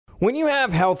When you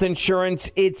have health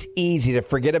insurance, it's easy to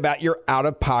forget about your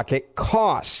out-of-pocket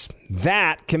costs.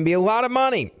 That can be a lot of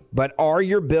money, but are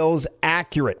your bills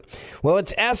accurate? Well,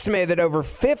 it's estimated that over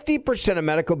 50% of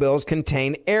medical bills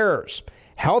contain errors.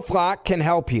 HealthLock can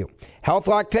help you.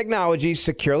 HealthLock technology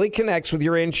securely connects with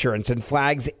your insurance and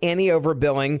flags any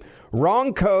overbilling,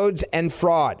 wrong codes, and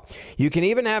fraud. You can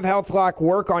even have HealthLock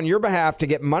work on your behalf to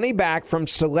get money back from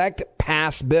select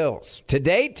past bills. To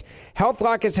date,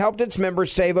 HealthLock has helped its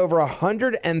members save over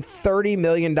 $130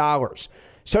 million.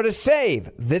 So to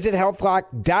save, visit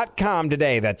healthlock.com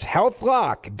today. That's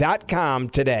healthlock.com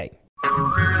today.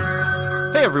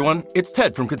 Hey everyone, it's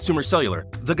Ted from Consumer Cellular,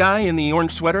 the guy in the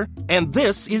orange sweater, and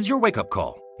this is your wake-up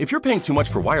call. If you're paying too much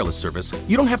for wireless service,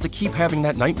 you don't have to keep having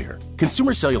that nightmare.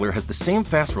 Consumer Cellular has the same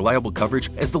fast, reliable coverage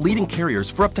as the leading carriers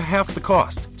for up to half the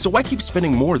cost. So why keep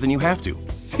spending more than you have to?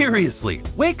 Seriously,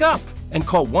 wake up and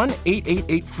call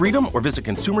 1-888-FREEDOM or visit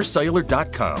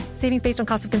consumercellular.com. Savings based on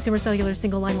cost of Consumer Cellular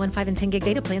single line 1, 5, and 10 gig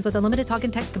data plans with unlimited talk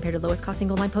and text compared to lowest cost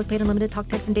single line postpaid unlimited talk,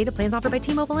 text, and data plans offered by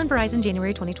T-Mobile and Verizon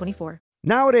January 2024.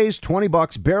 Nowadays,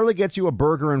 $20 barely gets you a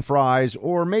burger and fries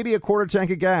or maybe a quarter tank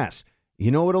of gas.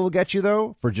 You know what it'll get you,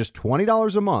 though? For just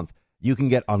 $20 a month, you can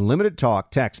get unlimited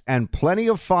talk, text, and plenty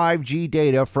of 5G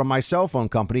data from my cell phone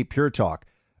company, Pure Talk.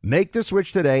 Make the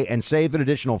switch today and save an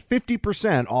additional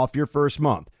 50% off your first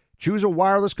month. Choose a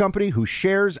wireless company who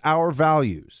shares our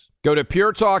values. Go to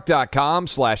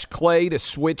puretalk.com/clay to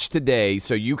switch today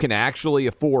so you can actually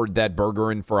afford that burger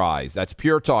and fries. That's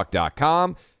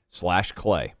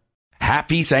puretalk.com/clay.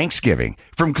 Happy Thanksgiving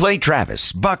from Clay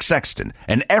Travis, Buck Sexton,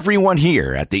 and everyone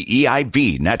here at the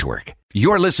EIB Network.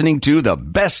 You're listening to the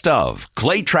best of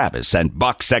Clay Travis and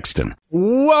Buck Sexton.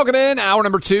 Welcome in, hour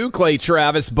number 2, Clay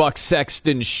Travis, Buck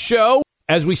Sexton Show.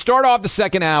 As we start off the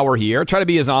second hour here, I try to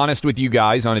be as honest with you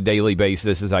guys on a daily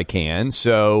basis as I can.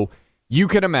 So you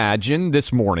can imagine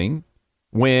this morning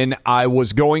when I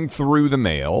was going through the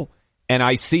mail and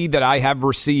I see that I have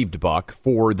received, Buck,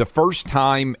 for the first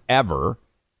time ever,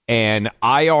 an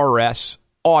IRS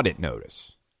audit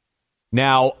notice.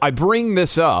 Now, I bring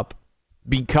this up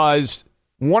because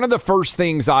one of the first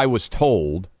things I was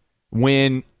told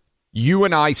when you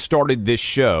and I started this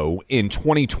show in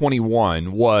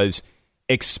 2021 was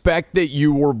expect that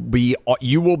you will be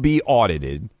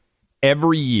audited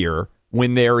every year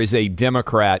when there is a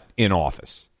Democrat in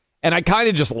office. And I kind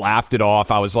of just laughed it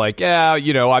off. I was like, yeah,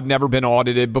 I've never been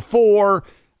audited before.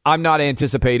 I'm not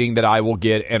anticipating that I will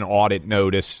get an audit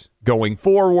notice going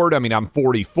forward. I mean, I'm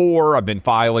 44. I've been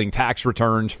filing tax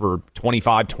returns for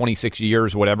 25, 26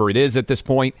 years, whatever it is at this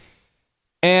point.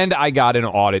 And I got an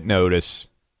audit notice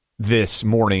this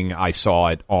morning. I saw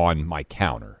it on my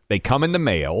counter. They come in the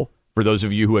mail, for those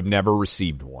of you who have never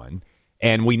received one.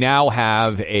 And we now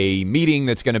have a meeting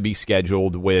that's going to be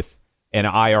scheduled with an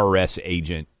IRS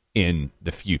agent in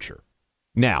the future.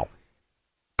 Now,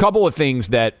 couple of things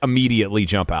that immediately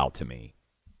jump out to me.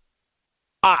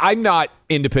 I'm not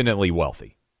independently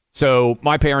wealthy. So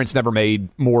my parents never made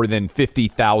more than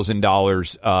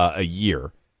 $50,000 a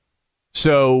year.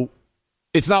 So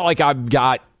it's not like I've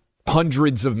got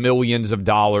hundreds of millions of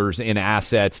dollars in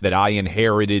assets that I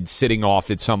inherited sitting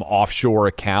off at some offshore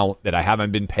account that I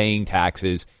haven't been paying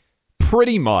taxes.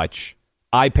 Pretty much,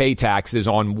 I pay taxes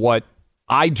on what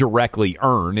I directly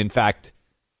earn. In fact,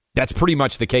 that's pretty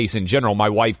much the case in general. My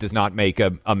wife does not make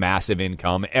a massive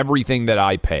income. Everything that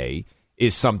I pay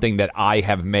is something that I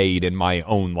have made in my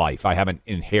own life. I haven't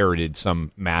inherited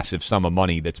some massive sum of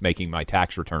money that's making my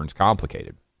tax returns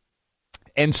complicated.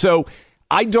 And so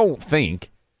I don't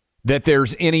think that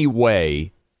there's any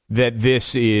way that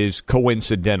this is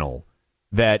coincidental.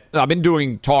 That I've been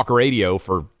doing talk radio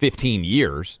for 15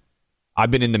 years.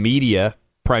 I've been in the media,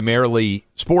 primarily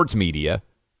sports media,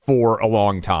 for a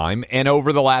long time. And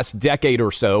over the last decade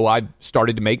or so, I've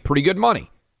started to make pretty good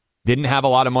money. Didn't have a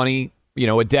lot of money,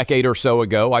 a decade or so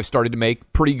ago. I've started to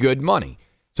make pretty good money.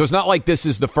 So it's not like this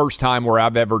is the first time where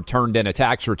I've ever turned in a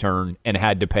tax return and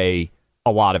had to pay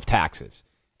a lot of taxes.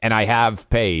 And I have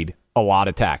paid a lot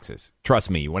of taxes.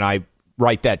 Trust me, when I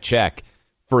write that check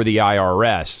for the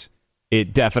IRS,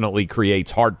 it definitely creates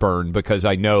heartburn because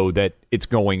I know that it's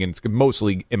going, and it's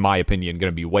mostly, in my opinion,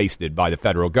 going to be wasted by the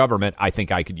federal government. I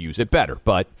think I could use it better,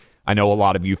 but I know a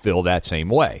lot of you feel that same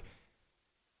way.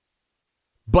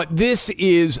 But this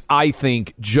is, I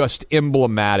think, just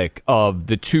emblematic of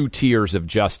the two tiers of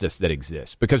justice that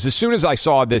exist. Because as soon as I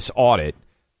saw this audit,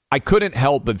 I couldn't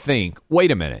help but think,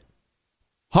 wait a minute.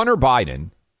 Hunter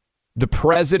Biden, the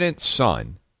president's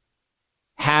son,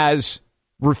 has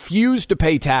refused to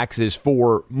pay taxes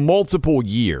for multiple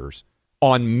years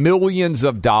on millions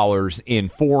of dollars in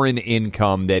foreign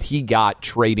income that he got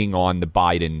trading on the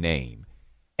Biden name.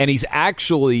 And he's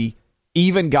actually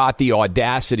even got the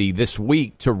audacity this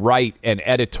week to write an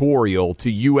editorial to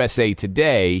USA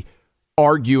Today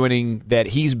arguing that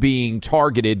he's being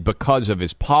targeted because of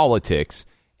his politics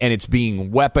and it's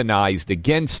being weaponized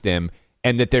against him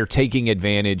and that they're taking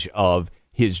advantage of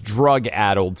his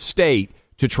drug-addled state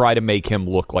to try to make him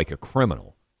look like a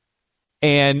criminal.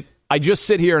 And I just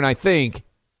sit here and I think,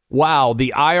 wow,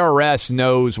 the IRS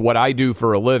knows what I do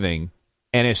for a living,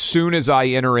 and as soon as I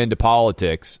enter into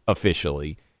politics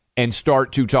officially and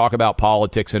start to talk about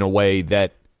politics in a way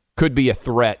that could be a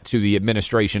threat to the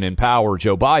administration in power,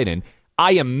 Joe Biden,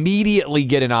 I immediately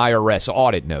get an IRS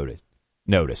audit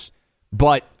notice.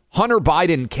 But Hunter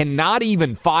Biden cannot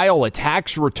even file a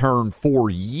tax return for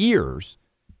years,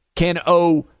 can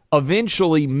owe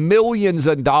eventually millions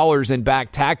of dollars in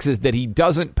back taxes that he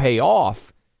doesn't pay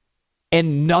off,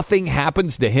 and nothing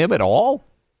happens to him at all.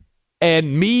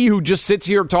 And me, who just sits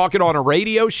here talking on a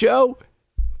radio show,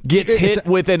 gets hit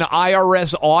with an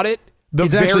IRS audit the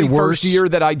very first year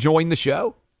that I joined the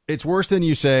show. It's worse than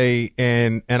you say,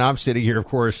 and I'm sitting here, of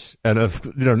course, and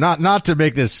not to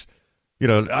make this,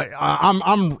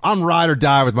 I'm ride or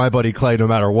die with my buddy Clay no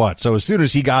matter what. So as soon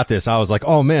as he got this, I was like,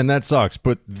 oh man, that sucks.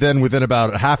 But then within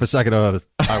about half a second of it,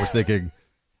 I was thinking,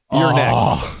 you're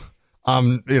next.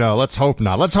 Let's hope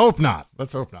not. Let's hope not.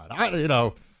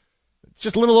 It's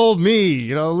just little old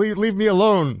me, leave me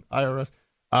alone, IRS.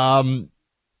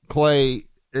 Clay,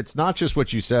 it's not just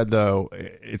what you said, though.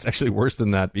 It's actually worse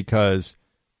than that, because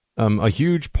a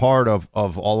huge part of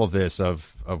all of this,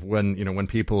 of when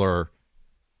people are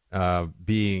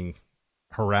being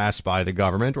harassed by the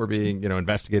government or being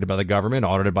investigated by the government,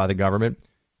 audited by the government,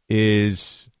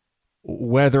 is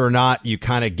whether or not you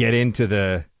kind of get into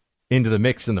the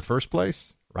mix in the first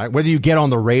place, right? Whether you get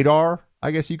on the radar, I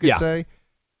guess you could say.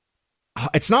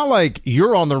 It's not like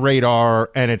you're on the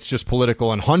radar and it's just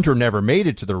political and Hunter never made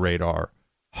it to the radar.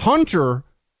 Hunter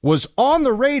was on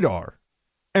the radar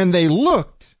and they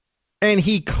looked and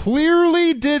he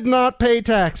clearly did not pay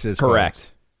taxes. Correct.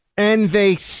 Folks. And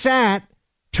they sat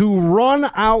to run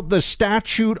out the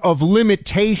statute of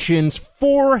limitations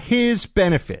for his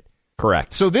benefit.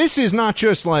 Correct. So this is not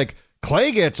just like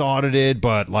Clay gets audited,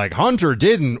 but like Hunter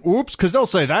didn't. Oops, because they'll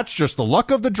say that's just the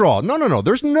luck of the draw. No.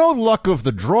 There's no luck of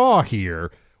the draw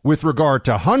here with regard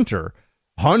to Hunter.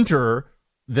 Hunter,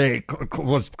 they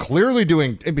was clearly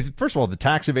doing. First of all, the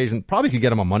tax evasion probably could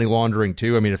get him on money laundering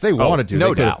too. I mean, if they wanted to, no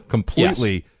they could doubt. have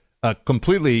completely,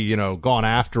 gone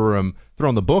after him,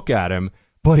 thrown the book at him.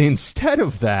 But instead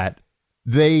of that,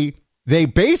 they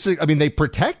basically, they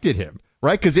protected him.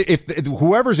 Right, because if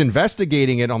whoever's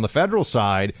investigating it on the federal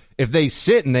side, if they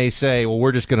sit and they say, well,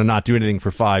 we're just going to not do anything for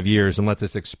 5 years and let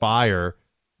this expire,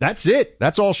 that's it.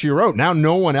 That's all she wrote. Now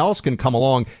no one else can come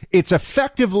along. It's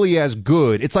effectively as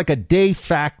good. It's like a de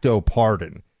facto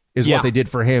pardon is what they did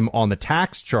for him on the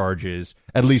tax charges,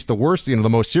 at least the worst, the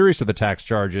most serious of the tax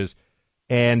charges.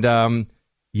 And,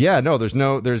 there's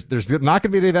not going to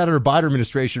be any of that under Biden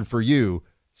administration for you.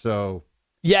 So,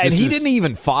 and he didn't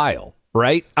even file.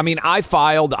 Right?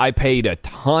 I paid a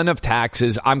ton of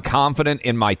taxes. I'm confident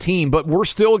in my team, but we're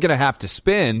still going to have to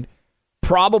spend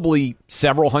probably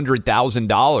several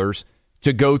 $100,000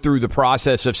 to go through the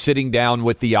process of sitting down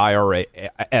with the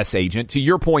IRS agent. To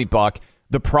your point, Buck,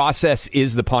 the process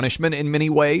is the punishment in many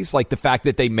ways. Like the fact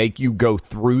that they make you go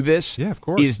through this of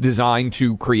course, is designed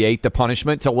to create the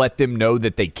punishment, to let them know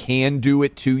that they can do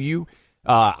it to you.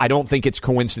 I don't think it's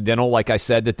coincidental, like I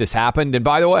said, that this happened. And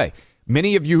by the way,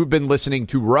 many of you who've been listening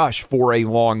to Rush for a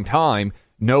long time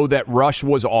know that Rush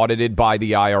was audited by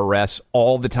the IRS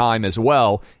all the time as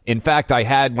well. In fact,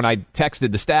 when I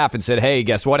texted the staff and said, hey,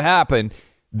 guess what happened?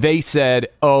 They said,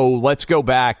 oh, let's go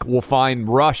back. We'll find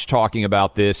Rush talking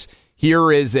about this.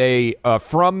 Here is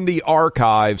from the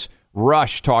archives,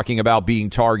 Rush talking about being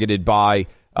targeted by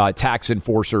tax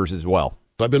enforcers as well.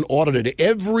 I've been audited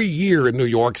every year in New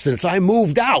York since I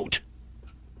moved out.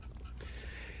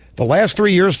 The last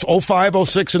 3 years, 05,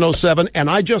 06, and 07, and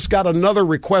I just got another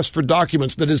request for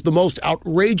documents that is the most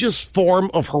outrageous form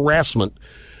of harassment.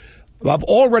 I've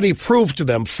already proved to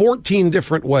them 14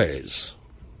 different ways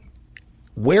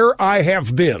where I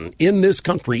have been in this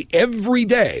country every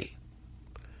day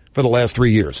for the last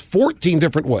 3 years. 14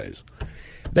 different ways.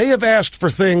 They have asked for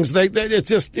things.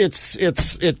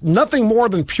 It's nothing more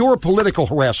than pure political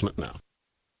harassment now.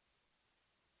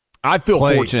 I feel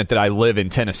fortunate that I live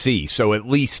in Tennessee, so at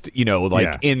least,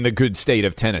 in the good state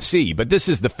of Tennessee. But this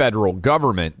is the federal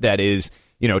government that is,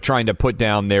 trying to put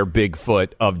down their big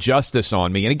foot of justice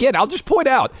on me. And again, I'll just point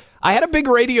out, I had a big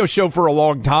radio show for a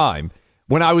long time.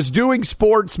 When I was doing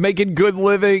sports, making good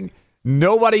living,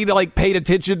 nobody paid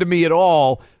attention to me at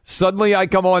all. Suddenly I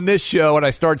come on this show and I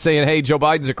start saying, hey, Joe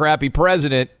Biden's a crappy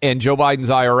president, and Joe Biden's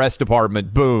IRS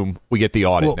department, boom, we get the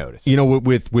audit notice. You know,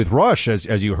 with Rush,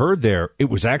 as you heard there, it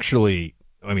was actually,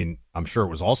 I mean, I'm sure it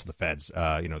was also the feds, the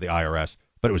IRS,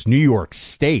 but it was New York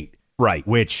State. Right.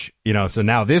 Which, so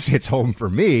now this hits home for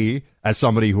me as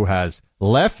somebody who has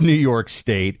left New York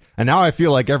State, and now I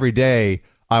feel like every day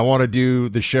I want to do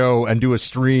the show and do a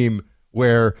stream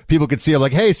where people could see, I'm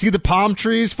like, hey, see the palm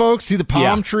trees, folks? See the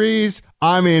palm trees?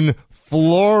 I'm in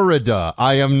Florida.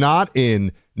 I am not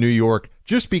in New York,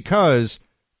 just because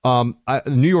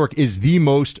New York is the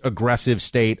most aggressive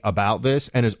state about this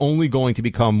and is only going to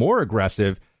become more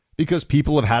aggressive because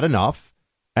people have had enough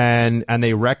and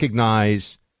they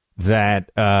recognize that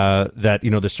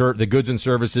the goods and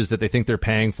services that they think they're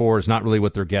paying for is not really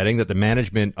what they're getting, that the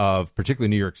management of particularly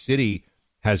New York City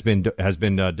has been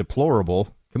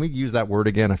deplorable. Can we use that word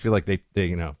again? I feel like they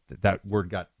that word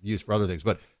got used for other things,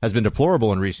 but has been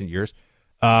deplorable in recent years.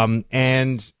 And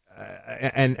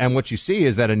what you see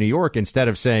is that in New York, instead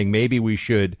of saying maybe we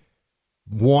should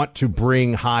want to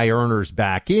bring high earners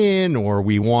back in, or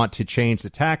we want to change the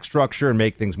tax structure and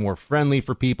make things more friendly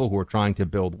for people who are trying to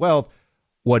build wealth,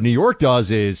 what New York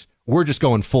does is we're just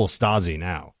going full Stasi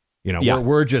now.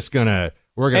 We're just gonna.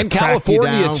 And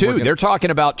California, too. They're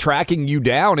talking about tracking you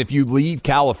down if you leave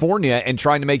California and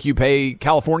trying to make you pay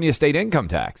California state income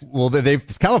tax. Well,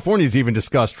 California's even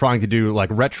discussed trying to do like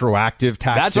retroactive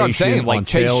taxation. That's what I'm saying. Like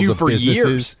chase you for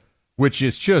years, which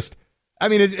is just. I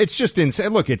mean, it's just insane.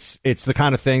 Look, it's the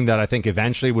kind of thing that I think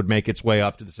eventually would make its way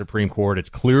up to the Supreme Court. It's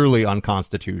clearly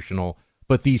unconstitutional,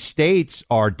 but these states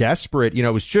are desperate. It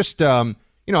was just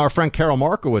our friend Carol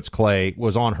Markowitz, Clay,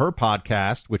 was on her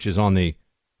podcast, which is on the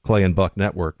Clay and Buck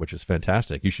Network, which is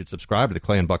fantastic. You should subscribe to the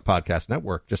Clay and Buck Podcast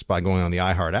Network just by going on the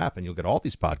iHeart app, and you'll get all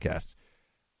these podcasts.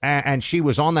 And she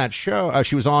was on that show.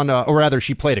 She was on, or rather,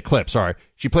 she played a clip. Sorry.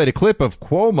 She played a clip of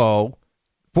Cuomo,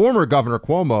 former Governor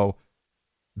Cuomo,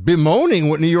 bemoaning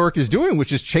what New York is doing,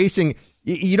 which is chasing.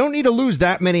 You don't need to lose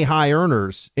that many high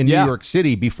earners in New York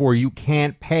City before you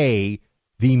can't pay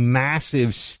the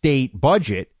massive state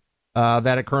budget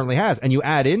that it currently has. And you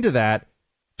add into that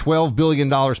 $12 billion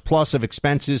plus of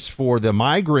expenses for the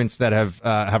migrants that have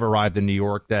arrived in New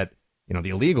York, that, the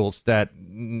illegals, that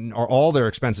are all their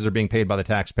expenses are being paid by the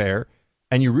taxpayer.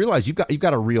 And you realize you've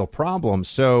got a real problem.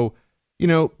 So,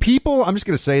 people, I'm just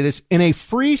going to say this, in a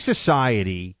free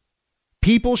society,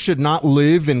 people should not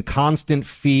live in constant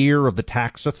fear of the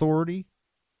tax authority.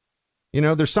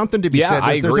 There's something to be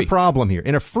said. There's a problem here.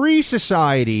 In a free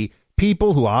society,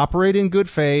 people who operate in good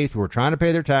faith, who are trying to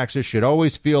pay their taxes, should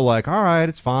always feel like, all right,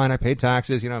 it's fine, I paid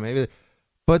taxes, maybe.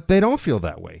 But they don't feel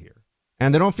that way here.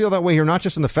 And they don't feel that way here, not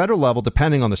just on the federal level,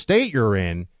 depending on the state you're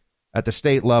in, at the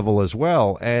state level as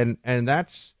well. And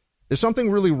there's something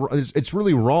it's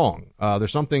really wrong.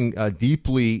 There's something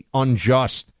deeply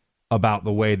unjust about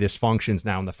the way this functions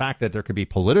now, and the fact that there could be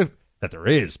political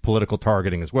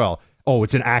targeting as well. Oh,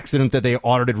 it's an accident that they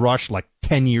audited Rush like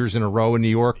 10 years in a row in New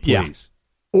York, please.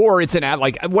 Yeah. Or it's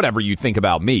whatever you think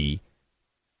about me,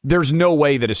 there's no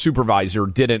way that a supervisor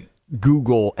didn't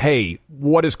Google, hey,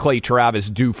 what does Clay Travis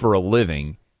do for a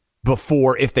living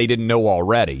before, if they didn't know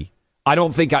already. I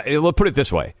don't think, let's put it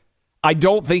this way. I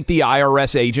don't think the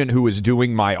IRS agent who is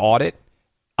doing my audit,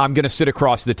 I'm going to sit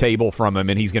across the table from him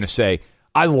and he's going to say,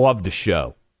 I love the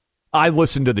show. I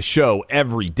listen to the show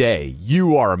every day.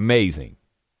 You are amazing.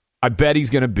 I bet he's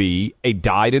going to be a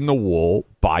dyed-in-the-wool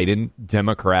Biden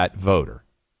Democrat voter.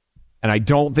 And I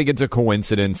don't think it's a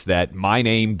coincidence that my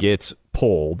name gets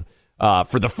pulled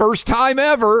for the first time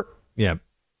ever. Yeah.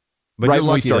 But right, you're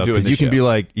lucky though, because you can be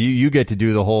like, you get to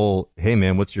do the whole, hey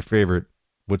man, what's your favorite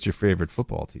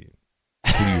football team?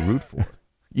 Who do you root for?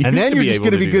 And then you're just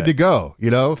going to be good to go,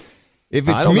 If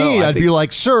it's me, I'd be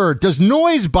like, sir, does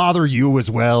noise bother you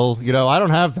as well? I don't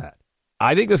have that.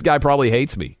 I think this guy probably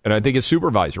hates me, and I think his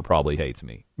supervisor probably hates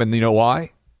me. And you know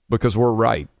why? Because we're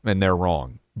right and they're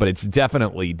wrong. But it's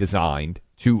definitely designed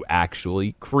to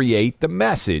actually create the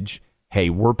message, hey,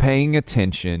 we're paying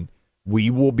attention. We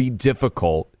will be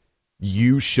difficult.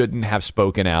 You shouldn't have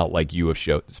spoken out like you have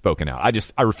spoken out.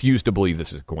 I refuse to believe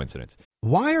this is a coincidence.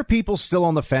 Why are people still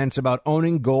on the fence about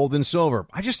owning gold and silver?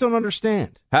 I just don't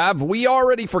understand. Have we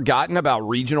already forgotten about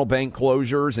regional bank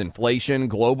closures, inflation,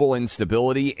 global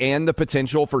instability, and the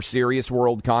potential for serious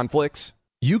world conflicts?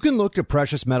 You can look to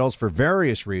precious metals for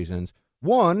various reasons.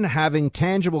 1, having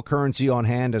tangible currency on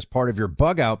hand as part of your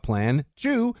bug-out plan.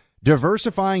 2,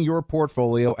 diversifying your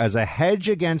portfolio as a hedge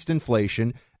against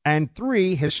inflation. And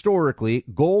 3, historically,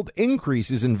 gold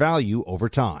increases in value over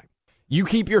time. You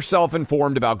keep yourself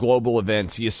informed about global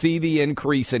events. You see the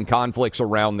increase in conflicts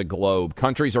around the globe.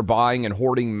 Countries are buying and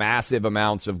hoarding massive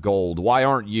amounts of gold. Why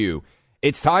aren't you?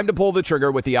 It's time to pull the trigger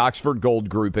with the Oxford Gold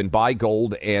Group and buy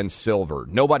gold and silver.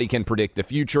 Nobody can predict the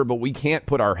future, but we can't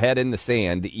put our head in the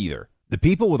sand either. The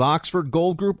people with Oxford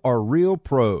Gold Group are real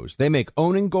pros. They make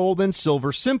owning gold and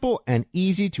silver simple and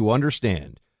easy to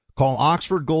understand. Call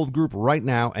Oxford Gold Group right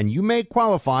now, and you may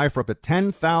qualify for up to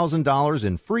 $10,000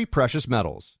 in free precious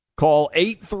metals. Call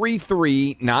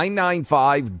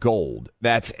 833-995-GOLD.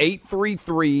 That's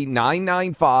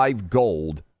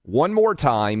 833-995-GOLD. One more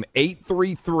time,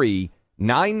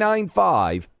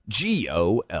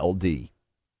 833-995-GOLD.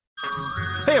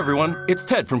 Hey everyone, it's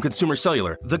Ted from Consumer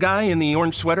Cellular, the guy in the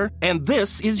orange sweater, and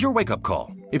this is your wake-up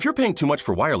call. If you're paying too much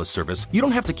for wireless service, you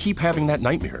don't have to keep having that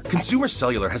nightmare. Consumer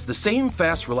Cellular has the same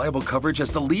fast, reliable coverage as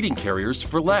the leading carriers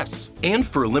for less. And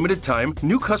for a limited time,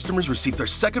 new customers receive their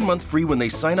second month free when they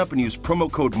sign up and use promo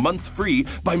code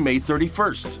MONTHFREE by May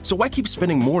 31st. So why keep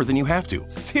spending more than you have to?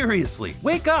 Seriously,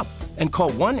 wake up and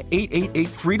call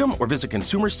 1-888-FREEDOM or visit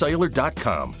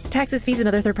consumercellular.com. Taxes, fees, and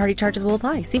other third-party charges will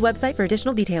apply. See website for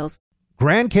additional details.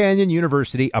 Grand Canyon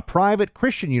University, a private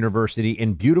Christian university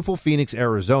in beautiful Phoenix,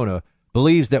 Arizona,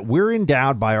 believes that we're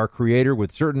endowed by our Creator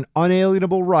with certain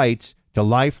unalienable rights to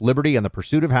life, liberty, and the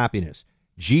pursuit of happiness.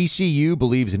 GCU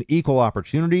believes in equal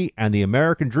opportunity, and the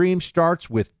American dream starts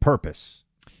with purpose.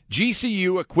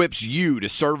 GCU equips you to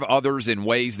serve others in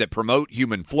ways that promote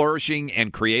human flourishing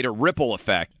and create a ripple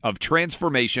effect of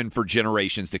transformation for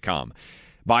generations to come.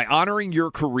 By honoring your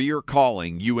career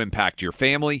calling, you impact your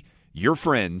family, your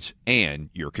friends, and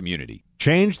your community.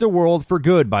 Change the world for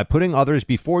good by putting others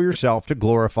before yourself to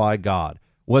glorify God.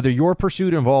 Whether your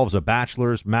pursuit involves a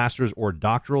bachelor's, master's, or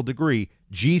doctoral degree,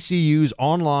 GCU's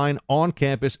online,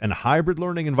 on-campus, and hybrid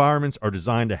learning environments are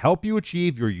designed to help you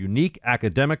achieve your unique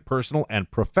academic, personal, and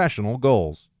professional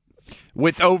goals.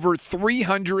 With over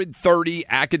 330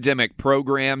 academic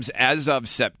programs as of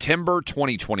September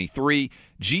 2023,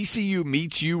 GCU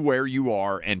meets you where you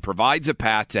are and provides a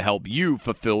path to help you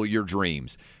fulfill your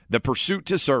dreams. The pursuit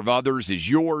to serve others is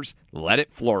yours. Let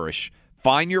it flourish.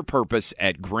 Find your purpose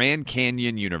at Grand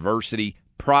Canyon University,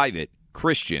 private,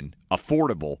 Christian,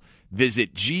 affordable.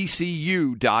 Visit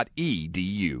gcu.edu.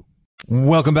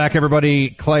 Welcome back, everybody.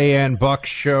 Clay and Buck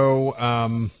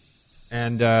Show.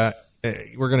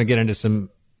 We're going to get into some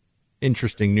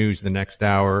interesting news in the next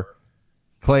hour.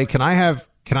 Clay, can I have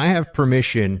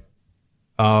permission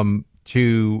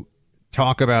to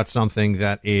talk about something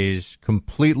that is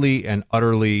completely and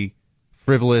utterly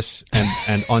frivolous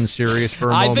and unserious for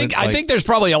a moment? I think there's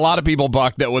probably a lot of people,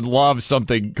 Buck, that would love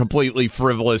something completely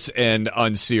frivolous and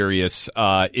unserious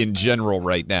in general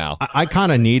right now. I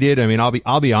kind of need it. I mean,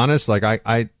 I'll be honest. Like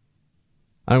I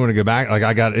don't want to go back.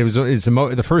 Like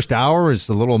the first hour is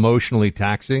a little emotionally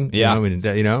taxing.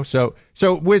 Yeah. So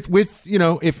with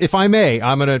if I may,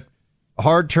 I'm going to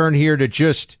hard turn here to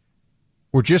just.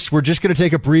 We're just going to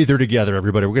take a breather together,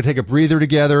 everybody. We're going to take a breather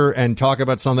together and talk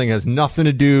about something that has nothing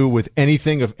to do with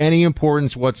anything of any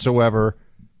importance whatsoever.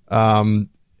 I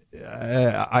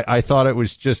thought it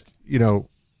was just,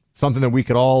 something that we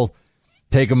could all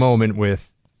take a moment with.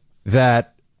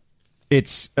 That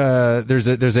it's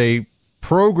there's a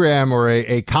program or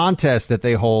a contest that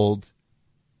they hold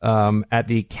at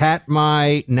the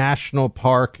Katmai National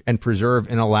Park and Preserve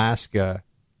in Alaska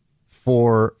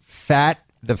for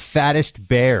the fattest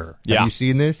bear. Yeah. Have you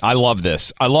seen this? I love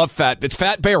this. I love It's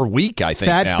Fat Bear Week, I think.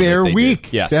 Fat Bear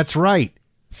Week. Yes. That's right.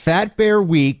 Fat Bear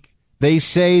Week. They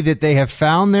say that they have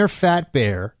found their fat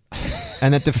bear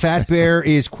and that the fat bear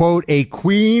is, quote, a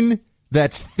queen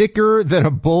that's thicker than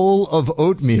a bowl of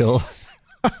oatmeal.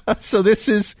 So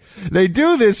they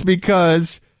do this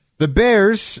because the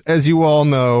bears, as you all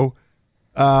know,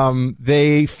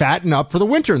 they fatten up for the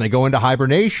winter and they go into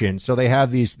hibernation. So they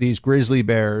have these grizzly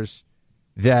bears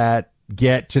that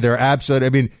get to their absolute. I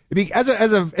mean, as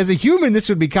a human, this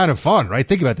would be kind of fun, right?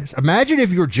 Think about this. Imagine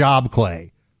if your job,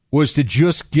 Clay, was to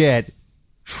just get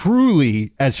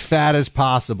truly as fat as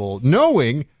possible,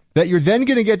 knowing that you're then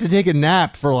going to get to take a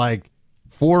nap for like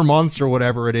 4 months or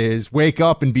whatever it is, wake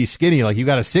up and be skinny. Like you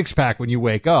got a six pack when you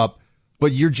wake up,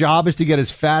 but your job is to get as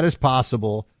fat as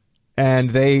possible.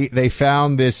 And they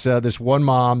found this one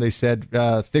mom. They said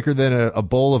thicker than a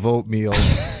bowl of oatmeal,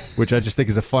 which I just think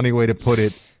is a funny way to put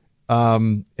it.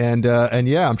 And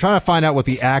yeah, I'm trying to find out what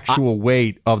the actual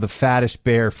weight of the fattest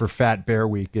bear for Fat Bear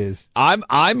Week is.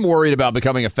 I'm worried about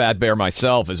becoming a fat bear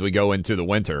myself as we go into the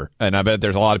winter, and I bet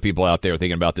there's a lot of people out there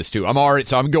thinking about this too.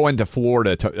 I'm going to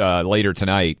Florida later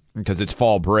tonight because it's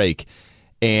fall break,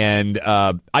 and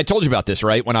I told you about this,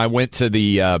 right? When I went to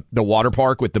the water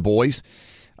park with the boys.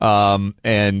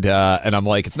 And I'm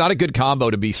like, it's not a good combo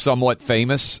to be somewhat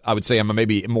famous. I would say I'm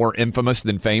maybe more infamous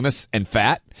than famous and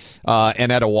fat,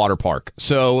 and at a water park.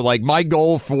 So like my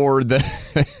goal for the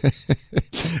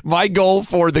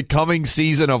coming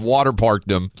season of water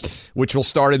parkdom, which will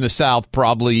start in the South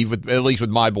probably at least with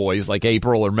my boys, like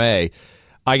April or May,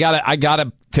 I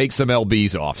gotta take some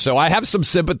LBs off. So I have some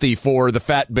sympathy for the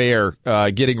Fat Bear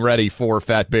getting ready for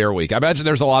Fat Bear Week. I imagine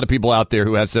there's a lot of people out there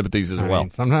who have sympathies as well.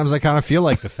 Mean, sometimes I kind of feel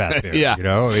like the Fat Bear. Yeah.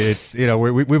 It's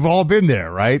we've all been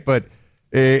there, right? But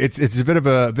it's a bit of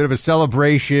a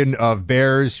celebration of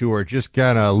bears who are just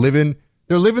kind of living.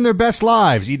 They're living their best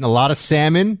lives, eating a lot of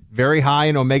salmon, very high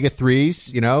in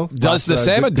omega-3s, The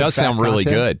salmon does sound really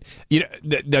good.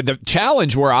 The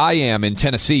challenge where I am in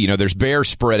Tennessee, there's bear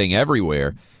spreading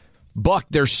everywhere. Buck,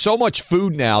 there's so much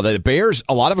food now that bears,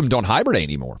 a lot of them don't hibernate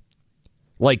anymore.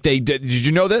 Like did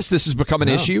you know this? This has become an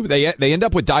issue. They end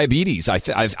up with diabetes.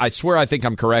 I swear I think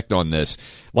I'm correct on this.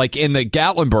 Like in the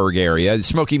Gatlinburg area,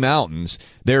 Smoky Mountains,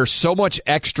 there's so much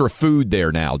extra food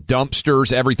there now.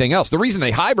 Dumpsters, everything else. The reason they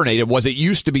hibernated was it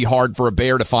used to be hard for a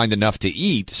bear to find enough to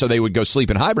eat, so they would go sleep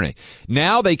and hibernate.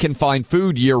 Now they can find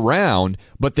food year round,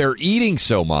 but they're eating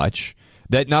so much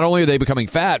that not only are they becoming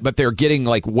fat, but they're getting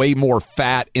like way more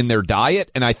fat in their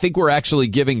diet. And I think we're actually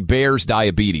giving bears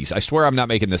diabetes. I swear I'm not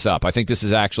making this up. I think this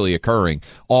is actually occurring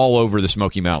all over the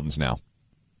Smoky Mountains now.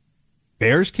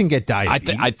 Bears can get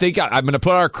diabetes. I think I'm going to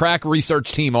put our crack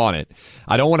research team on it.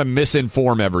 I don't want to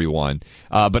misinform everyone,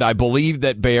 but I believe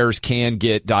that bears can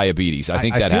get diabetes. I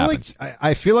think that happens.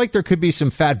 I feel like there could be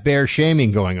some fat bear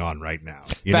shaming going on right now.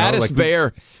 Fattest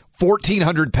bear.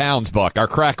 1,400 pounds, Buck, our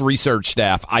crack research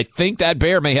staff. I think that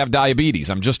bear may have diabetes.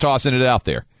 I'm just tossing it out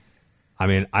there. I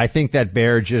mean, I think that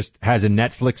bear just has a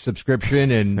Netflix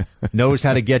subscription and knows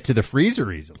how to get to the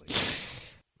freezer easily.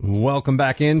 Welcome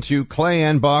back into Clay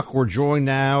and Buck. We're joined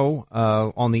now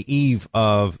on the eve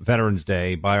of Veterans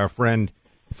Day by our friend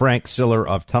Frank Siller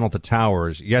of Tunnel to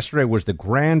Towers. Yesterday was the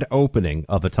grand opening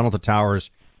of the Tunnel to Towers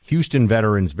Houston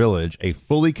Veterans Village, a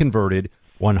fully converted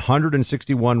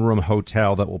 161-room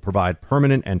hotel that will provide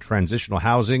permanent and transitional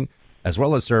housing, as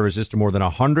well as services to more than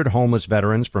 100 homeless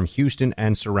veterans from Houston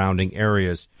and surrounding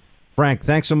areas. Frank,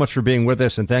 thanks so much for being with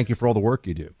us, and thank you for all the work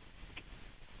you do.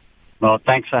 Well,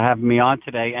 thanks for having me on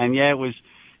today. And yeah, it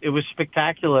was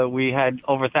spectacular. We had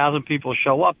over 1,000 people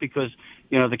show up because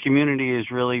the community is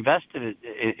really vested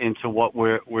into what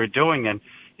we're doing. And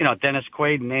Dennis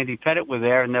Quaid and Andy Pettit were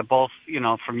there, and they're both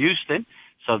from Houston.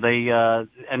 So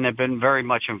and they've been very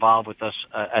much involved with us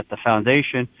at the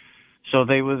foundation. So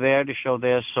they were there to show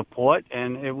their support,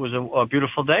 and it was a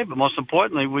beautiful day. But most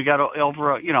importantly, we got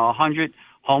over 100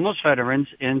 homeless veterans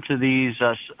into these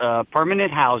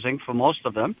permanent housing for most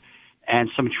of them,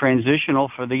 and some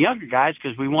transitional for the younger guys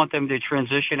because we want them to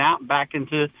transition out and back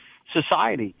into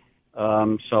society.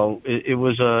 So it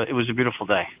was a beautiful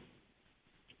day.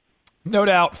 No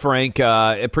doubt, Frank.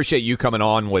 Appreciate you coming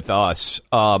on with us.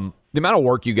 The amount of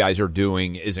work you guys are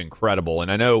doing is incredible.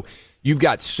 And I know you've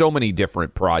got so many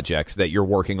different projects that you're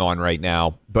working on right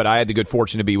now, but I had the good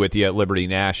fortune to be with you at Liberty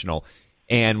National.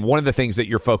 And one of the things that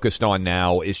you're focused on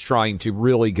now is trying to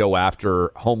really go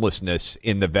after homelessness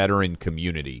in the veteran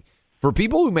community. For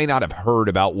people who may not have heard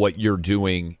about what you're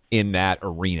doing in that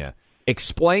arena,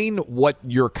 explain what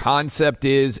your concept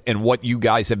is and what you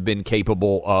guys have been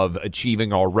capable of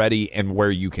achieving already and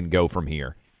where you can go from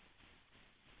here.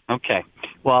 Okay.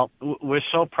 Well, we're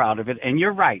so proud of it, and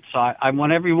you're right. So I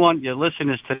want everyone, your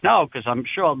listeners, to know, because I'm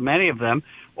sure many of them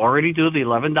already do the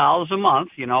 $11 a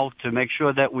month, to make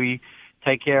sure that we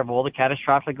take care of all the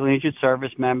catastrophically injured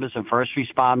service members and first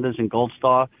responders and Gold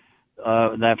Star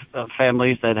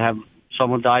families that have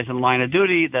someone dies in the line of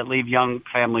duty that leave young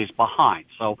families behind.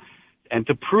 So, and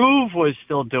to prove we're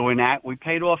still doing that, we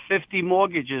paid off 50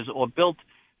 mortgages or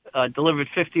delivered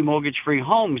 50 mortgage-free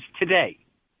homes today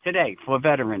for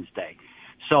Veterans Day.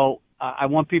 So I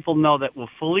want people to know that we're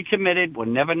fully committed. We're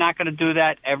never not going to do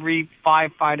that. Every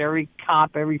firefighter, every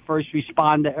cop, every first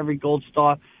responder, every Gold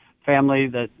Star family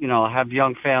that, have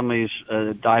young families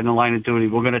died in the line of duty,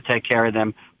 we're going to take care of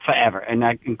them forever. And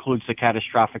that includes the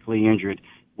catastrophically injured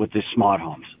with the smart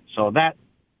homes. So that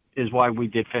is why we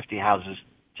did 50 houses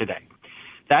today.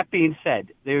 That being said,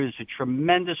 there is a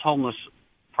tremendous homeless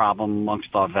problem amongst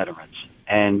our veterans,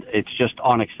 and it's just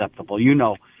unacceptable.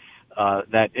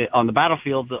 That on the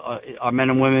battlefield, our men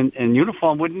and women in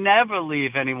uniform would never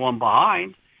leave anyone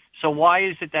behind. So why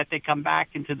is it that they come back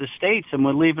into the States and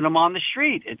we're leaving them on the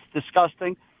street? It's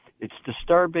disgusting, it's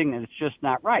disturbing, and it's just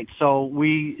not right. So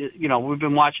we've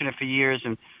been watching it for years,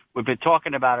 and we've been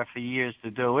talking about it for years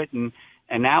to do it. And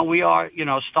now we are,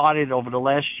 started over the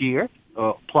last year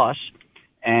plus,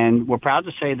 And we're proud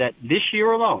to say that this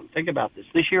year alone, think about this,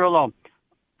 this year alone,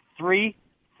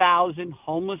 3,000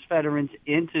 homeless veterans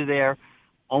into their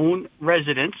own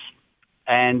residence,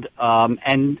 and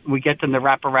we get them to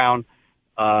wrap around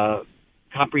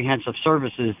comprehensive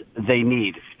services they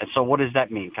need. And so what does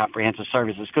that mean, comprehensive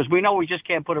services? Because we know we just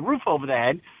can't put a roof over their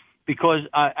head, because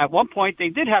at one point they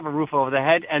did have a roof over their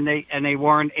head, and they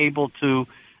weren't able to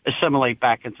assimilate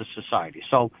back into society.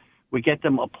 So we get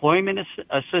them employment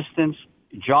assistance,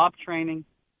 job training,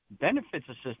 benefits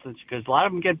assistance, because a lot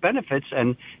of them get benefits,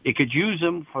 and you could use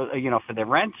them for for their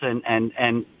rent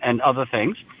and other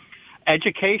things.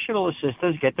 Educational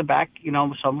assistance, get them back,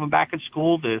 some of them back at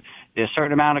school. They're a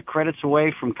certain amount of credits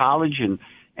away from college, and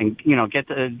get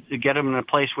them in a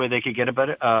place where they could get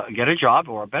a job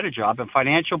or a better job. And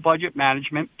financial budget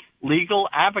management, legal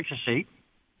advocacy,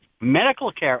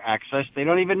 medical care access. They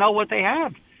don't even know what they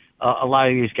have. A lot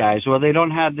of these guys, or they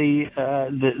don't have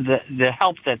the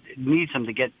help that needs them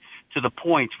to get to the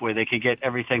point where they could get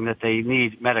everything that they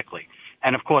need medically.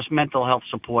 And of course, mental health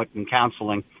support and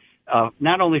counseling,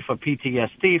 not only for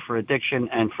PTSD, for addiction,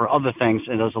 and for other things.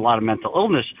 And there's a lot of mental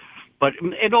illness, but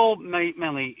it all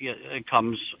mainly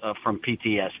comes from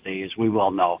PTSD, as we well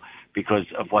know, because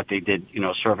of what they did,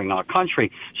 serving our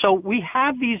country. So we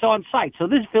have these on site. So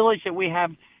this village that we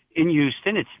have in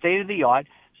Houston, it's state of the art.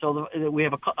 So we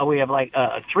have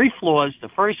 3 floors. The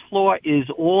first floor is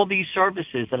all these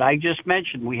services that I just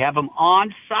mentioned. We have them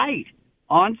on site,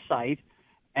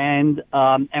 and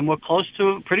we're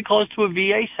pretty close to a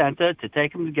VA center to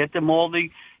take them to get them all the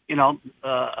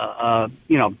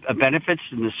benefits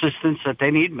and assistance that they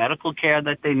need, medical care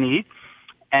that they need,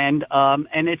 and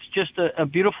it's just a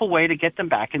beautiful way to get them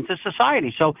back into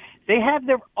society. So they have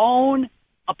their own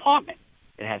apartment.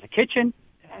 It has a kitchen,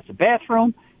 it has a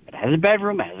bathroom, it has a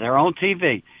bedroom, it has their own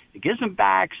TV. It gives them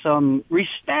back some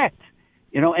respect,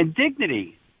 and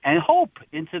dignity and hope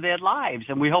into their lives,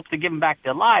 and we hope to give them back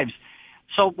their lives.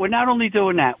 So we're not only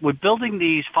doing that, we're building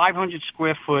these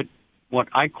 500-square-foot, what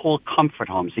I call comfort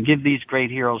homes, to give these great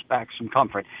heroes back some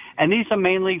comfort. And these are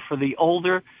mainly for the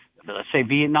older, let's say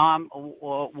Vietnam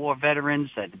War veterans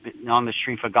that have been on the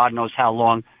street for God knows how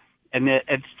long, and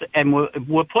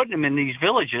we're putting them in these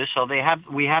villages. So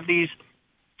we have these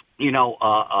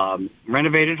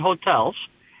renovated hotels,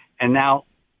 and now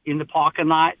in the parking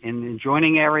lot, in the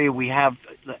adjoining area, we have,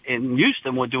 in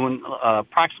Houston, we're doing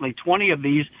approximately 20 of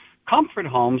these comfort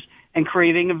homes and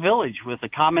creating a village with a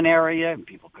common area, and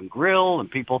people can grill, and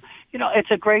people,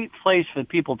 it's a great place for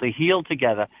people to heal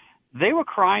together. They were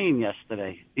crying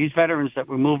yesterday. These veterans that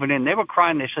were moving in, they were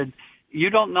crying. They said, you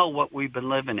don't know what we've been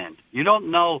living in. You don't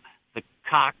know the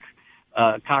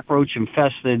cockroach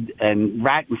infested and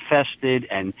rat infested,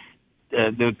 and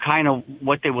the kind of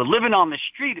what they were living on the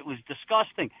street. It was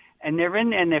disgusting. And they're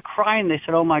in there and they're crying. They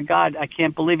said, oh my God, I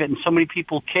can't believe it. And so many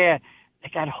people care. They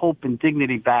got hope and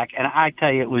dignity back. And I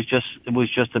tell you, it was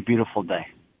just a beautiful day.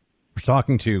 We're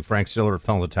talking to Frank Siller of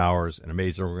Tunnel to Towers, an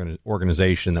amazing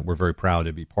organization that we're very proud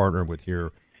to be partnered with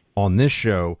here on this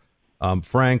show.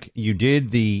 Frank, you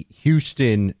did the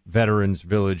Houston Veterans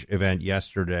Village event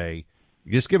yesterday.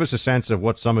 Just give us a sense of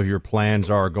what some of your plans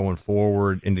are going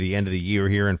forward into the end of the year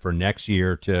here and for next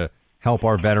year to help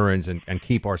our veterans and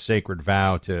keep our sacred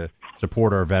vow to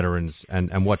support our veterans,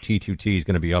 and what T2T is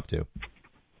going to be up to.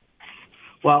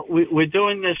 Well, we're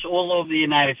doing this all over the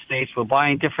United States. We're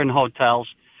buying different hotels.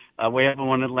 We have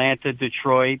one in Atlanta,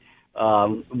 Detroit.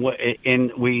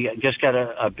 We just got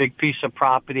a big piece of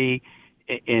property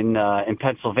in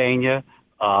Pennsylvania,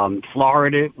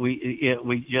 Florida.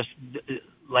 We just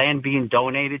land being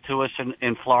donated to us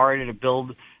in Florida to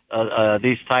build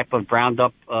these type of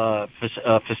ground-up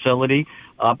facility.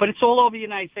 But it's all over the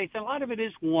United States. And a lot of it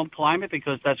is warm climate,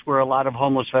 because that's where a lot of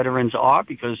homeless veterans are,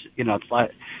 because, it's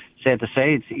like, sad to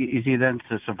say, it's easier then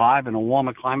to survive in a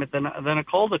warmer climate than a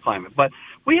colder climate. But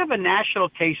we have a national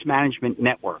case management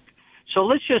network. So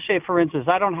let's just say, for instance,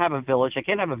 I don't have a village. I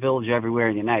can't have a village everywhere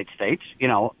in the United States.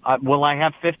 Will I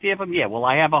have 50 of them? Yeah. Will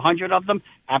I have 100 of them?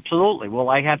 Absolutely. Will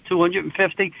I have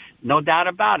 250? No doubt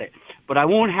about it. But I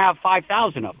won't have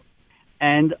 5,000 of them.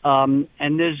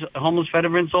 And there's homeless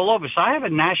veterans all over. So I have a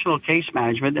national case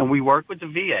management, and we work with the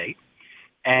VA.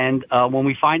 And when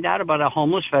we find out about a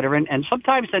homeless veteran, and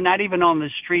sometimes they're not even on the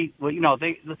street, well,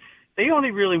 they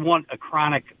only really want a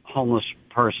chronic homeless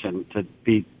person to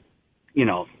be,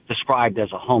 described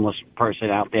as a homeless person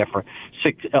out there for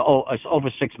over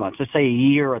 6 months, let's say a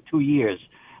year or 2 years,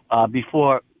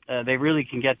 before they really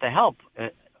can get the help.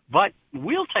 But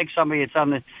we'll take somebody that's on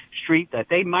the street that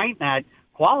they might not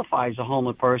qualify as a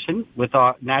homeless person with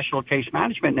our national case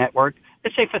management network.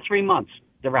 Let's say for 3 months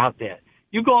they're out there.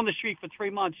 You go on the street for 3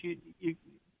 months, you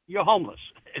you're homeless,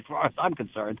 as far as I'm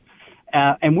concerned.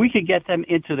 And we could get them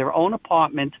into their own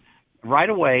apartment right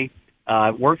away,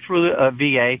 work through the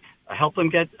VA, help them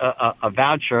get a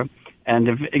voucher. And,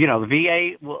 the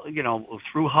VA will,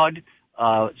 through HUD,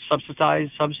 subsidize,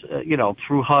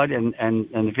 through HUD and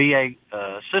the VA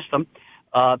system,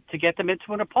 to get them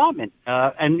into an apartment.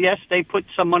 And yes, they put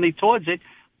some money towards it,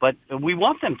 but we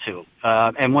want them to.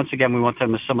 And once again, we want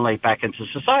them to assimilate back into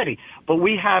society. But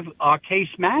we have our case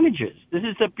managers. This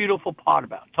is the beautiful part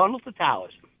about Tunnel to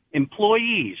Towers.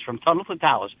 Employees from Tunnel to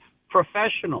Towers,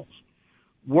 professionals,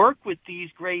 work with these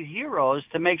great heroes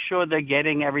to make sure they're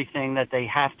getting everything that they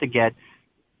have to get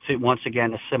to, once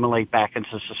again, assimilate back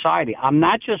into society. I'm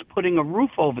not just putting a roof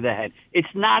over their head.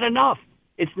 It's not enough.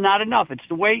 It's not enough. It's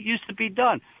the way it used to be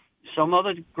done. Some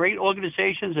other great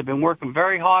organizations have been working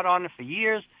very hard on it for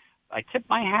years. I tip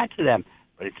my hat to them.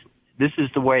 But this is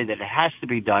the way that it has to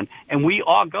be done, and we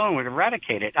are going to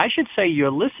eradicate it. I should say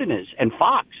your listeners and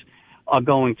Fox are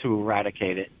going to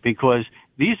eradicate it, because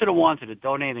these are the ones that are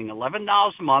donating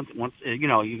 $11 a month. Once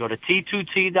you go to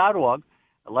T2T.org,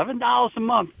 $11 a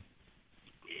month.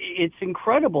 It's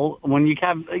incredible when you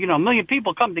have a million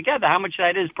people come together, how much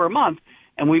that is per month,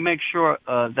 and we make sure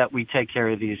that we take care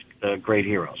of these great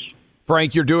heroes.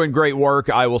 Frank, you're doing great work.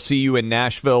 I will see you in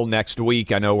Nashville next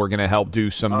week. I know we're going to help do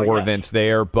some more events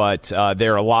there, but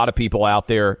there are a lot of people out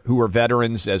there who are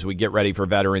veterans as we get ready for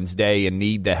Veterans Day and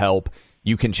need the help.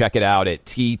 You can check it out at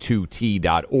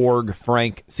T2T.org.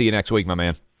 Frank, see you next week, my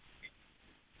man.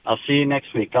 I'll see you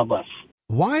next week. God bless.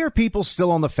 Why are people still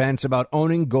on the fence about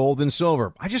owning gold and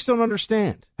silver? I just don't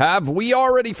understand. Have we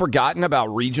already forgotten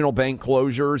about regional bank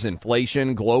closures,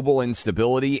 inflation, global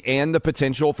instability, and the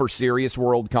potential for serious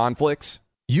world conflicts?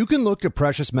 You can look to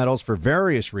precious metals for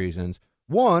various reasons.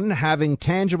 1, having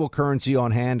tangible currency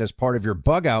on hand as part of your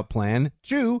bug-out plan.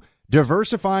 2,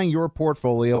 diversifying your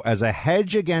portfolio as a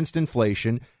hedge against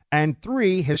inflation. And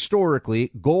 3, historically,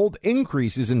 gold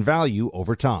increases in value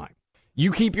over time.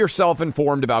 You keep yourself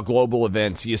informed about global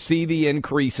events. You see the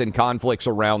increase in conflicts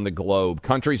around the globe.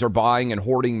 Countries are buying and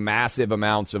hoarding massive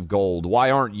amounts of gold. Why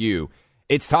aren't you?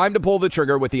 It's time to pull the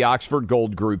trigger with the Oxford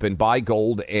Gold Group and buy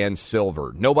gold and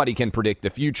silver. Nobody can predict the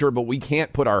future, but we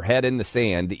can't put our head in the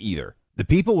sand either. The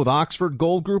people with Oxford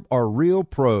Gold Group are real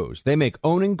pros. They make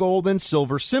owning gold and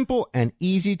silver simple and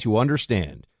easy to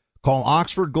understand. Call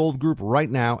Oxford Gold Group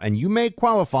right now, and you may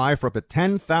qualify for up to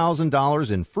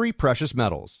 $10,000 in free precious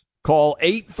metals. Call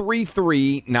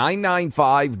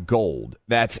 833-995-GOLD.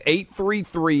 That's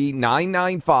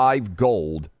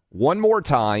 833-995-GOLD. One more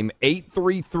time,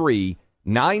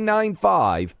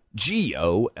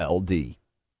 833-995-GOLD.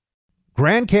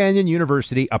 Grand Canyon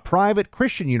University, a private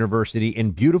Christian university in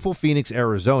beautiful Phoenix,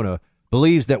 Arizona,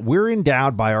 believes that we're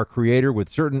endowed by our Creator with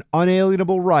certain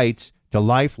unalienable rights to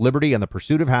life, liberty, and the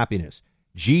pursuit of happiness.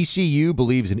 GCU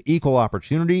believes in equal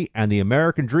opportunity, and the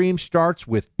American dream starts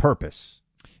with purpose.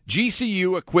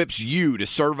 GCU equips you to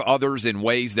serve others in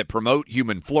ways that promote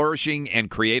human flourishing and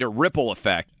create a ripple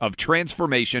effect of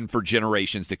transformation for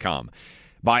generations to come.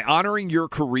 By honoring your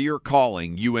career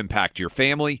calling, you impact your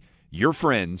family, your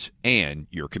friends, and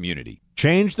your community.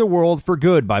 Change the world for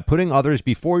good by putting others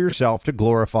before yourself to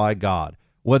glorify God.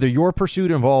 Whether your pursuit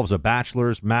involves a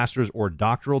bachelor's, master's, or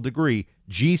doctoral degree,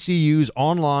 GCU's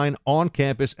online,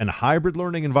 on-campus, and hybrid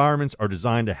learning environments are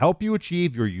designed to help you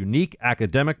achieve your unique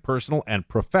academic, personal, and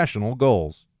professional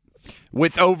goals.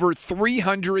 With over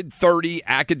 330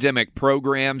 academic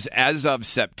programs as of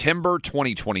September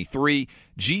 2023,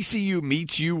 GCU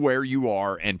meets you where you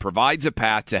are and provides a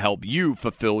path to help you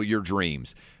fulfill your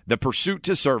dreams. The pursuit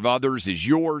to serve others is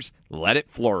yours. Let it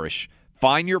flourish.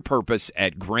 Find your purpose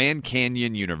at Grand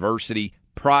Canyon University,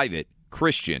 private,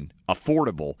 Christian,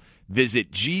 affordable. Visit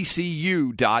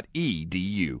gcu.edu.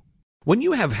 When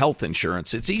you have health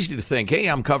insurance, it's easy to think, hey,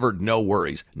 I'm covered, no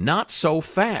worries. Not so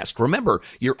fast. Remember,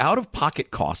 your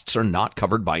out-of-pocket costs are not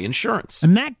covered by insurance.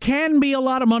 And that can be a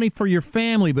lot of money for your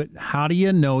family, but how do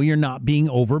you know you're not being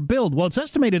overbilled? Well, it's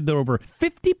estimated that over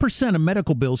 50% of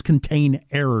medical bills contain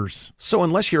errors. So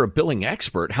unless you're a billing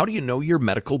expert, how do you know your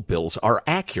medical bills are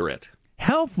accurate?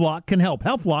 HealthLock can help.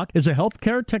 HealthLock is a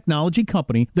healthcare technology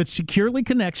company that securely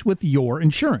connects with your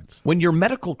insurance. When your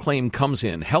medical claim comes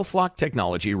in, HealthLock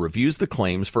technology reviews the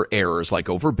claims for errors like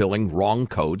overbilling, wrong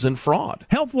codes, and fraud.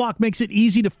 HealthLock makes it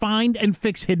easy to find and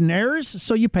fix hidden errors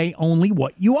so you pay only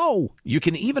what you owe. You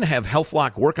can even have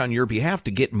HealthLock work on your behalf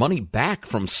to get money back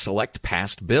from select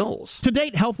past bills. To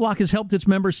date, HealthLock has helped its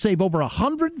members save over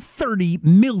 $130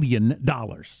 million.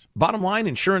 Bottom line,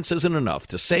 insurance isn't enough.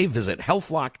 To save, visit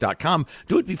healthlock.com.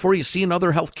 Do it before you see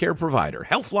another healthcare provider.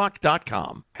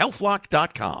 HealthLock.com.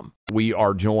 HealthLock.com. We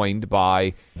are joined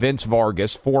by Vince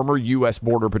Vargas, former U.S.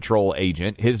 Border Patrol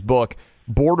agent. His book,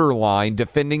 Borderline,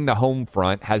 Defending the Home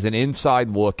Front, has an inside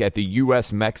look at the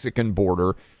U.S.-Mexican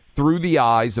border through the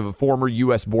eyes of a former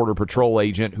U.S. Border Patrol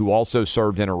agent who also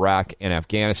served in Iraq and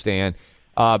Afghanistan.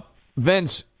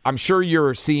 Vince, I'm sure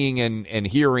you're seeing and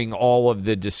hearing all of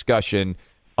the discussion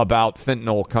about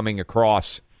fentanyl coming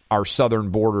across our southern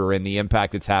border and the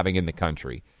impact it's having in the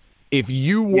country. If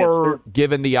you were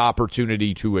given the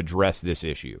opportunity to address this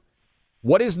issue,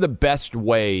 what is the best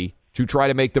way to try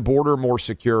to make the border more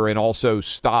secure and also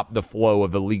stop the flow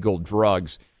of illegal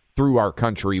drugs through our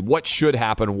country? What should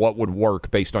happen? What would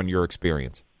work based on your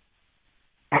experience?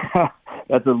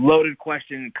 That's a loaded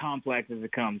question, complex as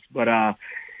it comes, but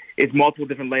it's multiple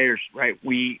different layers, right?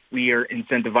 We are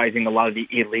incentivizing a lot of the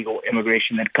illegal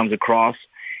immigration that comes across.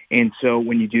 And so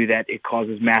when you do that, it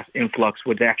causes mass influx,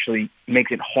 which actually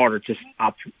makes it harder to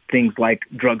stop things like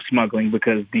drug smuggling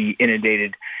because the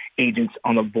inundated agents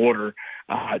on the border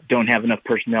don't have enough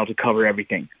personnel to cover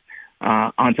everything.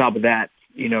 On top of that,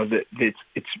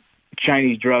 it's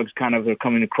Chinese drugs kind of are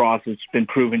coming across. It's been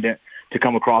proven to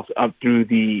come across up through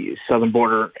the southern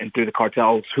border and through the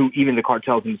cartels, who even the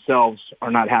cartels themselves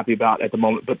are not happy about at the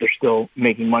moment, but they're still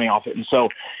making money off it. And so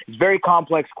it's a very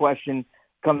complex question.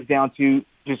 Comes down to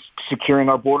just securing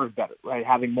our borders better, right?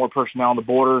 Having more personnel on the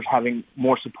borders, having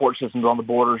more support systems on the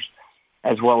borders,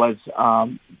 as well as,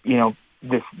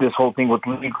 this whole thing with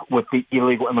the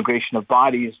illegal immigration of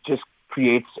bodies just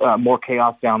creates more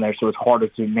chaos down there, so it's harder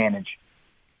to manage.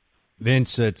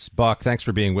 Vince, it's Buck. Thanks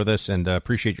for being with us, and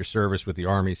appreciate your service with the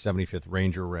Army 75th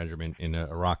Ranger Regiment in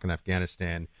Iraq and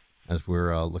Afghanistan as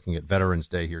we're looking at Veterans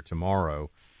Day here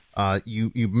tomorrow.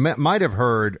 You might have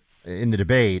heard in the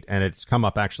debate, and it's come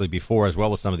up actually before as well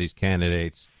with some of these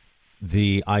candidates,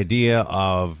 the idea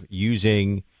of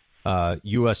using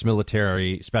U.S.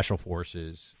 military special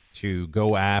forces to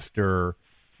go after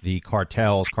the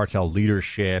cartel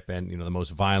leadership and the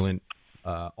most violent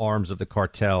arms of the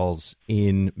cartels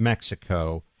in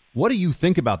Mexico. What do you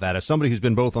think about that as somebody who's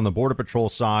been both on the Border Patrol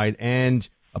side and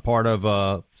a part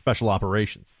of special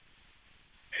operations?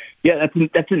 Yeah,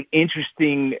 that's an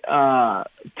interesting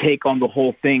take on the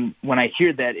whole thing. When I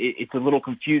hear that, it's a little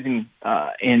confusing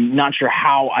and not sure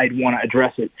how I'd want to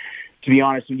address it. To be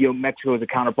honest, Mexico is a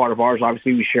counterpart of ours.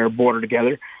 Obviously, we share a border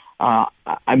together.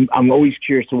 I'm always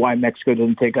curious to why Mexico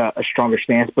doesn't take a stronger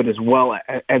stance, but as well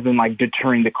as in like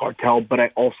deterring the cartel. But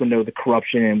I also know the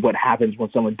corruption and what happens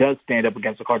when someone does stand up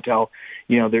against the cartel.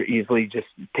 They're easily just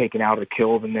taken out or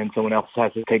killed, and then someone else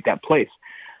has to take that place.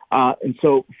 And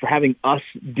so for having us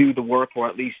do the work, or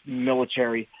at least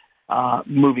military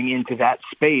moving into that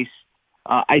space,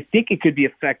 I think it could be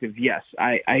effective, yes.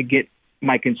 I get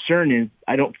my concern is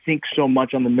I don't think so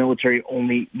much on the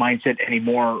military-only mindset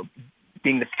anymore,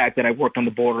 being the fact that I worked on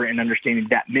the border and understanding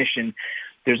that mission.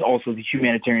 There's also the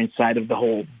humanitarian side of the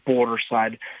whole border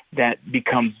side that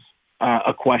becomes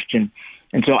a question.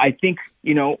 And so I think,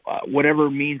 whatever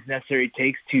means necessary it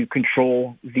takes to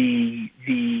control the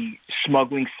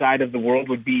smuggling side of the world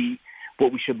would be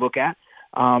what we should look at.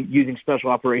 Using special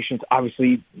operations,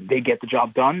 obviously, they get the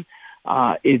job done.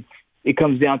 It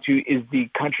comes down to, is the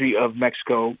country of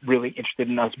Mexico really interested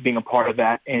in us being a part of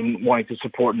that and wanting to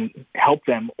support and help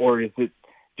them, or is it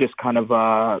just kind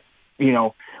of,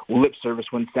 lip service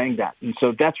when saying that? And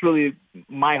so that's really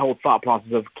my whole thought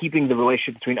process of keeping the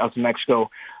relationship between us and Mexico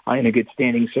in a good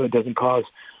standing so it doesn't cause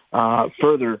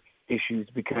further issues,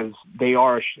 because they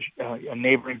are a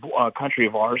neighboring country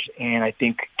of ours, and I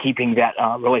think keeping that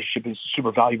relationship is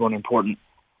super valuable and important.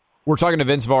 We're talking to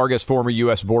Vince Vargas, former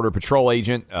U.S. Border Patrol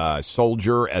agent,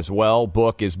 soldier as well.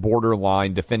 Book is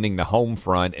Borderline, Defending the Home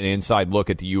Front, an inside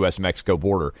look at the U.S.-Mexico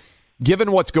border.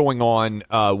 Given what's going on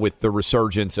with the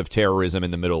resurgence of terrorism in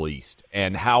the Middle East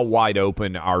and how wide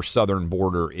open our southern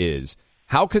border is,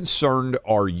 how concerned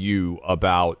are you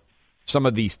about some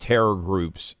of these terror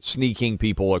groups sneaking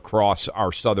people across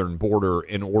our southern border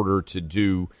in order to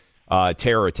do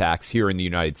terror attacks here in the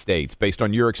United States? Based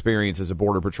on your experience as a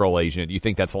Border Patrol agent, do you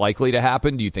think that's likely to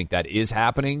happen? Do you think that is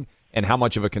happening? And how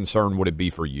much of a concern would it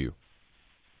be for you?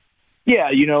 Yeah,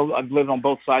 I've lived on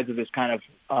both sides of this kind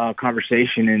of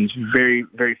conversation, and it's very,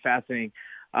 very fascinating.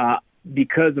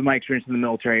 Because of my experience in the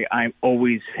military, I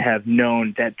always have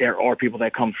known that there are people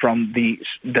that come from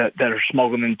that are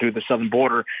smuggling in through the southern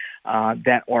border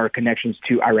that are connections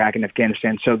to Iraq and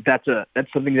Afghanistan. So that's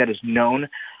something that is known.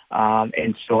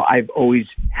 And so I've always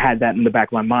had that in the back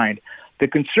of my mind. The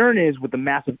concern is with the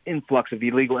massive influx of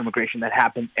illegal immigration that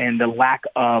happens and the lack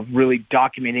of really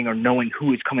documenting or knowing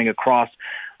who is coming across.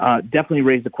 definitely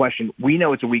raised the question. We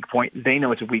know it's a weak point. They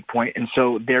know it's a weak point. And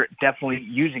so they're definitely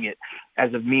using it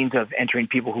as a means of entering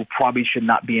people who probably should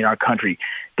not be in our country.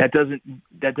 That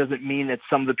doesn't mean that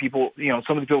some of the people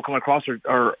coming across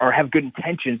are have good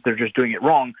intentions. They're just doing it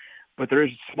wrong. But there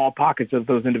is small pockets of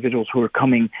those individuals who are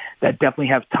coming that definitely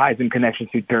have ties and connections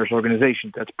to terrorist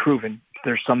organizations. That's proven.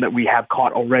 There's some that we have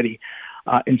caught already.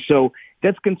 And so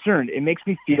that's concerned. It makes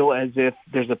me feel as if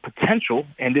there's a potential,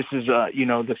 and this is,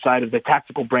 the side of the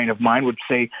tactical brain of mine would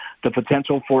say the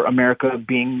potential for America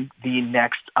being the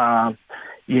next,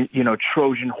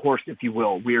 Trojan horse, if you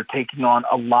will. We are taking on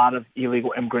a lot of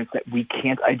illegal immigrants that we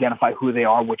can't identify who they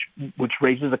are, which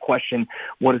raises the question,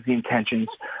 what is the intentions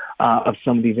of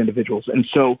some of these individuals? And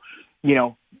so,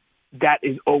 that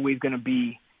is always going to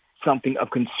be something of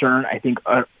concern. I think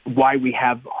why we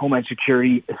have Homeland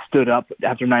Security stood up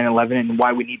after 9/11 and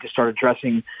why we need to start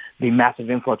addressing the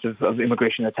massive influx of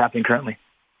immigration that's happening currently.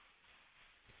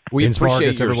 We Vince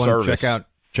appreciate Vargas, your everyone, service. Check out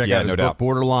his no book, doubt.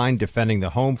 Borderline, Defending the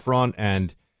Home Front.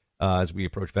 And as we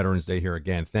approach Veterans Day here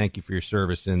again, thank you for your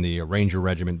service in the Ranger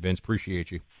Regiment, Vince. Appreciate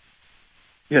you.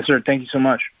 Yes, sir. Thank you so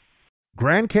much.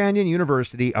 Grand Canyon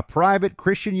University, a private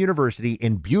Christian university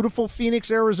in beautiful Phoenix,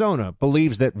 Arizona,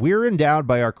 believes that we're endowed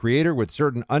by our Creator with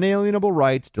certain unalienable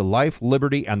rights to life,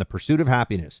 liberty, and the pursuit of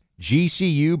happiness.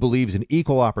 GCU believes in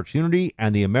equal opportunity,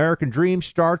 and the American dream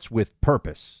starts with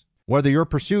purpose. Whether your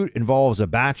pursuit involves a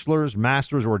bachelor's,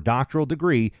 master's, or doctoral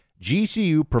degree,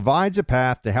 GCU provides a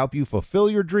path to help you fulfill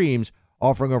your dreams,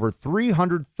 offering over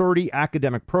 330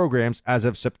 academic programs as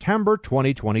of September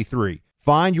 2023.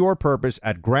 Find your purpose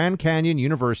at Grand Canyon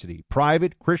University.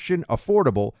 Private, Christian,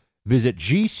 affordable. Visit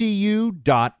gcu.edu.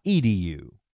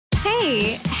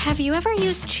 Hey, have you ever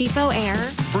used Cheapo Air?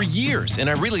 For years, and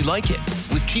I really like it.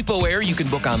 With Cheapo Air, you can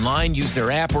book online, use their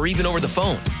app, or even over the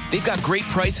phone. They've got great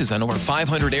prices on over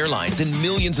 500 airlines and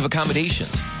millions of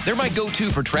accommodations. They're my go-to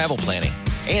for travel planning.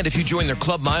 And if you join their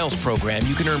Club Miles program,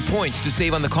 you can earn points to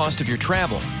save on the cost of your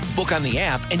travel. Book on the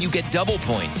app, and you get double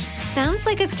points. Sounds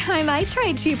like it's time I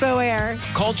tried Cheapo Air.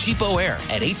 Call Cheapo Air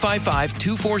at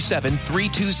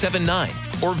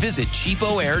 855-247-3279 or visit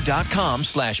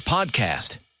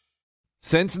cheapoair.com/podcast.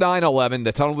 Since 9/11,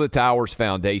 the Tunnel to Towers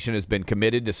Foundation has been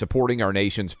committed to supporting our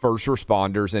nation's first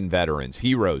responders and veterans,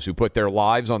 heroes who put their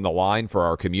lives on the line for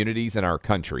our communities and our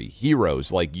country,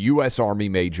 heroes like U.S. Army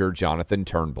Major Jonathan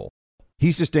Turnbull.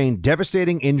 He sustained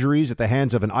devastating injuries at the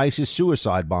hands of an ISIS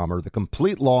suicide bomber, the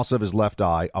complete loss of his left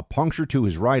eye, a puncture to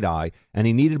his right eye, and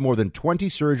he needed more than 20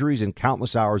 surgeries and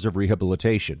countless hours of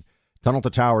rehabilitation. Tunnel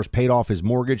to Towers paid off his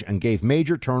mortgage and gave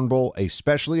Major Turnbull a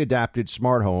specially adapted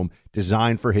smart home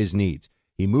designed for his needs.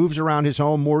 He moves around his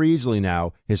home more easily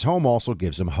now. His home also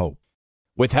gives him hope.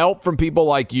 With help from people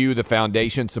like you, the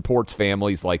foundation supports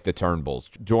families like the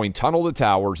Turnbulls. Join Tunnel to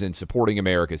Towers in supporting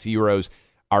America's heroes,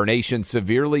 our nation's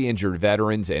severely injured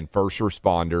veterans and first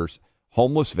responders,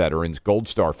 homeless veterans, Gold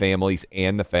Star families,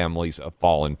 and the families of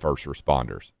fallen first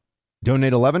responders.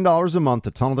 Donate $11 a month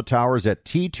to Tunnel to Towers at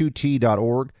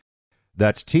T2T.org.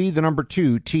 That's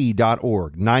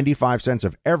T2T.org. 95 cents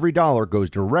of every dollar goes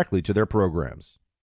directly to their programs.